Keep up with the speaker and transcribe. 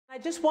I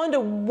just wonder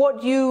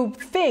what you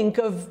think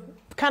of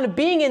kind of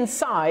being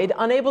inside,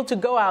 unable to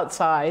go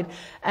outside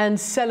and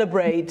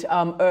celebrate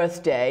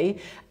Earth Day,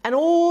 and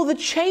all the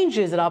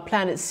changes that our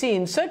planet's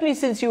seen, certainly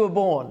since you were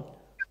born.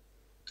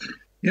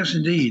 Yes,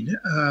 indeed.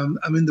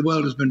 I mean, the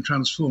world has been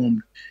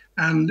transformed.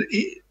 And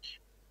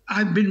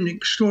I've been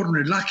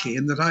extraordinarily lucky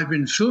in that I've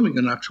been filming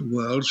the natural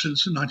world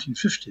since the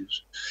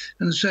 1950s.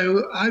 And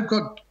so I've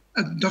got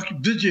a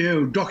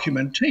video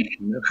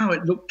documentation of how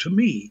it looked to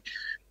me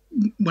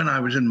when I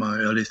was in my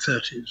early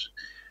 30s.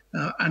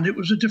 And it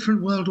was a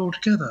different world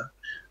altogether.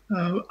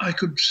 I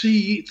could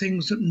see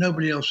things that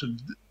nobody else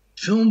had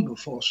filmed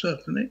before,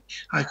 certainly.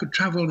 I could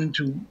travel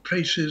into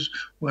places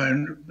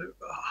where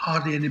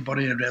hardly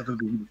anybody had ever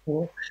been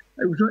before.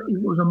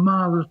 It was a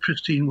marvelous,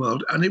 pristine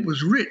world, and it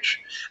was rich.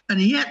 And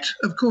yet,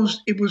 of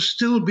course, it was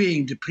still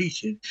being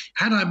depleted.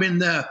 Had I been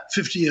there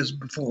 50 years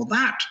before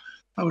that,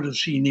 I would have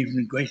seen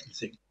even greater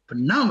things. But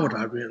now what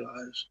I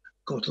realize,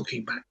 of course,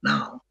 looking back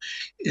now,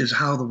 is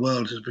how the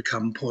world has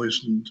become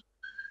poisoned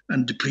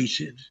and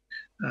depleted,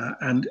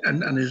 and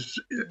is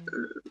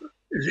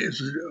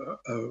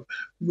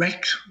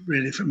wrecked,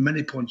 really, from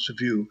many points of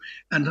view,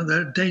 and there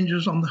are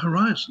dangers on the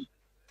horizon.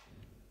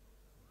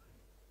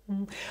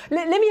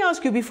 Let me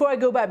ask you before I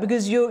go back,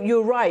 because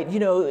you're right. You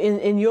know,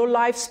 in your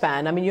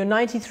lifespan, I mean, you're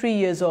 93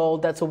 years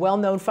old. That's a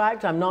well-known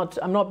fact. I'm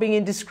not being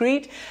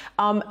indiscreet.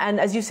 And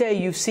as you say,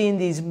 you've seen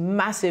these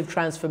massive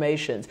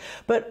transformations.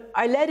 But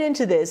I led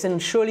into this,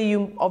 and surely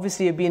you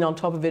obviously have been on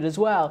top of it as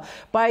well,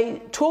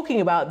 by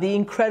talking about the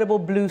incredible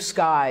blue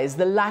skies,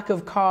 the lack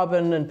of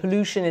carbon and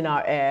pollution in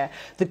our air,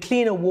 the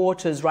cleaner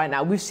waters right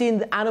now. We've seen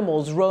the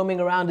animals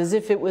roaming around as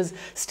if it was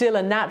still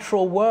a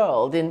natural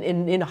world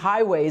in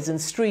highways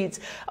and streets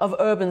of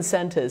urban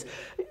centers.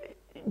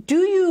 Do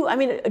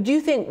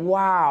you think,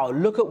 wow,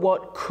 look at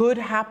what could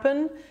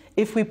happen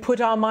if we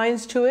put our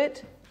minds to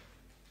it?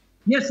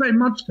 Yes, very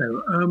much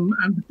so,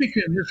 and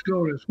particularly in this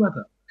glorious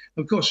weather.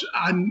 Of course,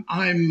 I'm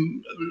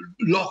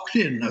locked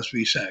in, as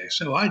we say,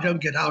 so I don't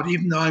get out,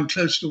 even though I'm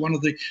close to one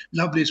of the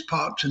loveliest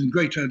parks in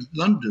Greater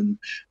London,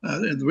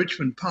 in the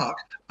Richmond Park.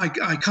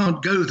 I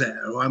can't go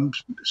there, or I'm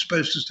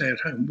supposed to stay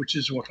at home, which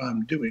is what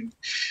I'm doing.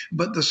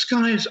 But the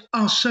skies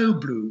are so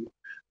blue.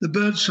 The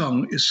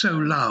birdsong is so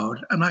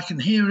loud, and I can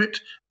hear it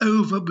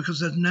over because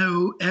there's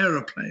no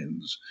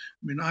aeroplanes.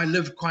 I mean, I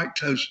live quite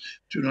close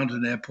to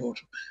London Airport,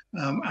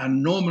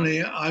 and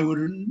normally I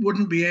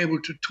wouldn't be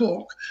able to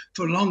talk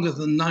for longer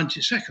than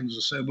 90 seconds or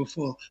so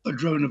before a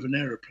drone of an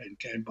aeroplane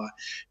came by.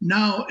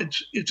 Now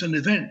it's an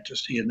event to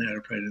see an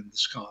aeroplane in the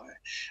sky,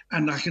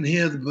 and I can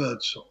hear the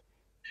birdsong.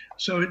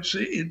 So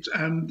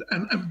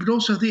but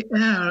also the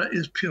air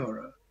is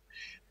purer,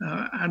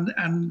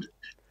 and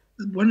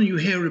when you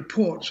hear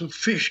reports of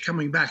fish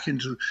coming back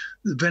into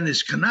the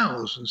Venice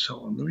canals and so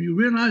on, you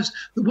realize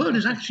the world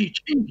is actually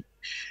changing.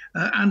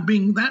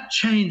 And that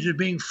change is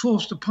being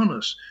forced upon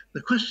us. The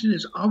question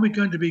is, are we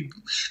going to be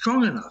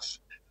strong enough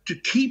to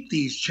keep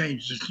these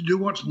changes, to do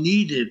what's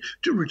needed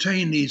to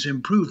retain these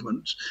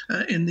improvements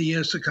in the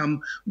years to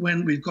come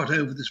when we've got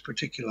over this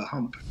particular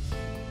hump?